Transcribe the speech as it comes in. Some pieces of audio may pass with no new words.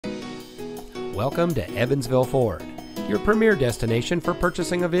Welcome to Evansville Ford, your premier destination for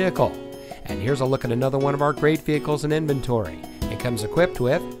purchasing a vehicle. And here's a look at another one of our great vehicles in inventory. It comes equipped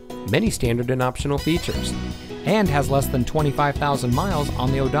with many standard and optional features and has less than 25,000 miles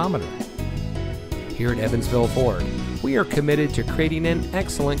on the odometer. Here at Evansville Ford, we are committed to creating an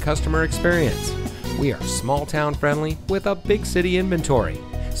excellent customer experience. We are small town friendly with a big city inventory.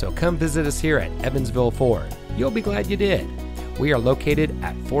 So come visit us here at Evansville Ford. You'll be glad you did. We are located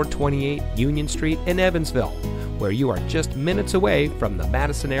at 428 Union Street in Evansville, where you are just minutes away from the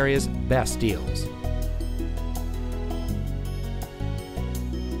Madison area's best deals.